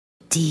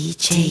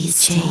DJ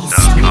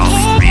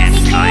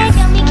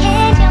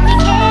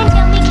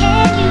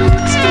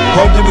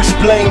Hard to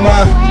explain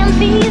my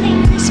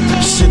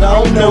shit,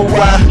 I don't know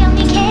why.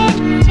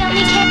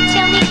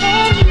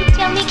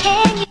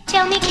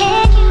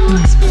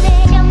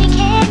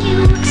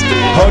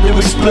 Hard to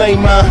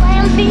explain my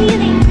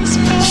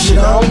shit,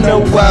 I don't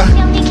know why.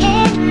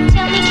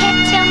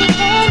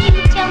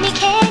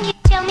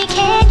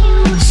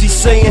 She's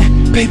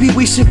saying, baby,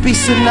 we should be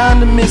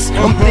synonymous.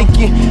 I'm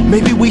thinking,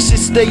 maybe we should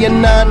stay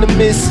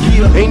anonymous.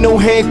 Ain't no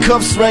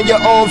handcuffs around your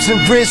arms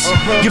and wrists.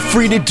 You're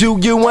free to do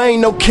you, I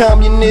ain't no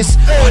communist.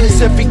 Why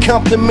does every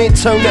compliment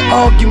turn to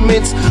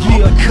arguments?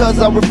 All because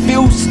I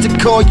refuse to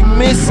call you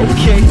miss.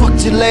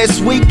 Fucked you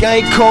last week, I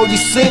ain't called you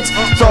since.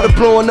 Started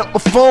blowing up my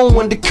phone,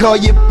 wanted to call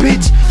you a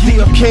bitch.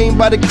 Leo came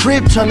by the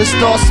crib trying to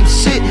start some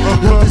shit.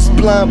 Love is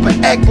blind, but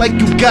act like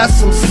you got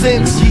some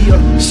sense.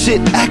 Shit,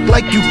 act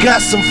like you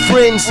got some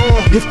friends.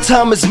 If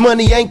time is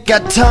money, ain't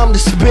got time to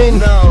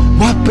spend.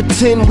 Why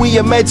pretend we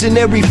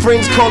imaginary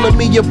friends? Calling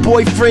me your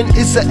boyfriend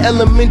is an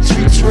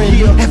elementary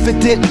trend.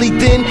 Evidently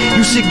then,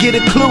 you should get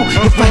a clue.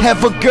 If I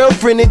have a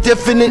girlfriend, it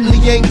definitely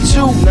ain't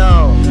you.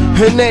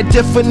 And that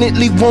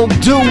definitely won't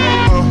do.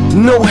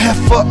 No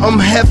heifer, I'm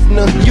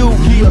Hefner, you.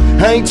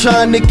 I ain't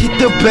trying to get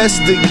the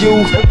best of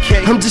you.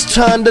 I'm just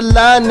trying to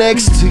lie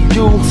next to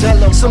you.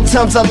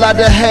 Sometimes I lie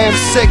to have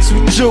sex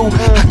with you.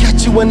 I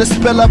got you in a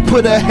spell, I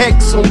put a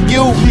hex on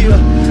you.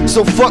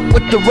 So fuck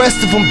what the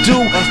rest of them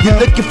do. You're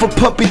looking for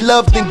puppy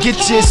love, then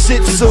get you a Shih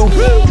Tzu.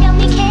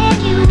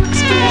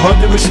 Hard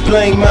to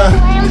explain my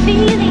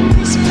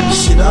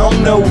shit, I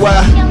don't know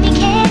why.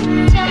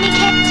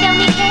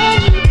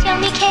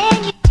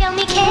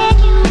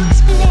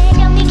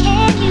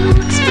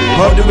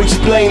 Hard to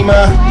explain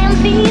my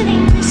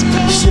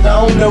shit,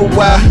 I don't know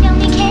why.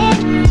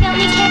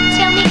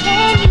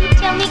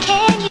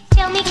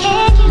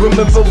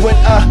 Remember when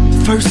I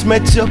first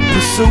met ya,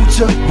 pursued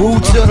ya,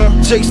 wooed ya,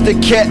 chased the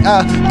cat,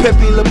 I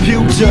Pepe Le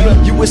Pew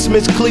ya. You with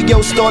Miss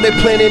Cleo started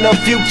planning our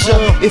future.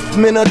 If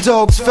men or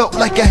dogs felt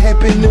like I had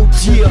been new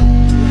to ya,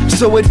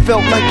 so it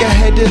felt like I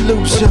had to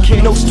lose ya.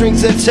 No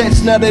strings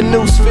attached, now the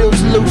noose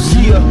feels loose.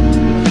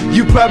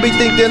 You probably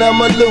think that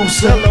I'm a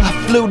loser. I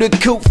flew the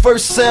coop,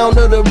 first sound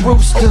of the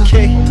rooster.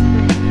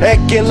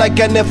 Acting like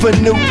I never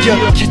knew ya.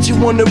 Catch you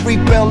on the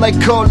rebound like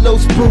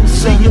Carlos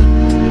Boozer.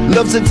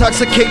 Love's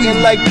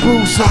intoxicating like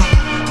booze.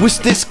 Wish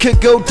this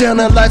could go down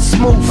a lot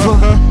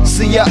smoother.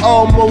 See, I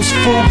almost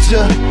fooled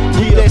ya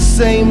with that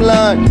same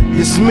line.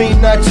 It's me,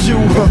 not you.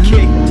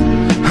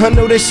 I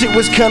know that shit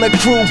was kinda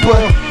cruel,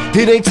 but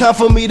it ain't time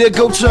for me to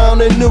go try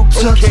on a new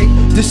touch.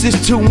 This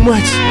is too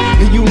much,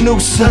 and you knew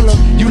such.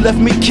 You left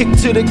me kicked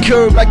to the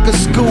curb like a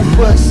school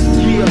bus.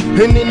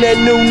 And then that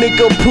new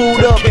nigga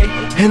pulled up,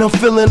 and I'm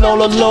feeling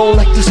all alone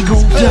like the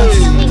school does.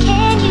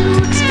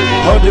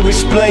 Hard to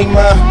explain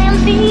my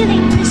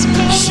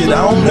shit,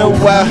 I don't know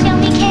why.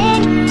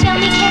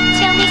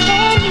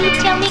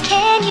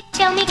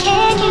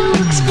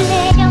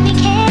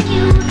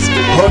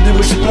 Hard to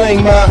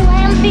explain my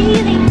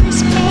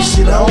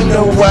shit, I don't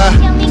know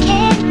why.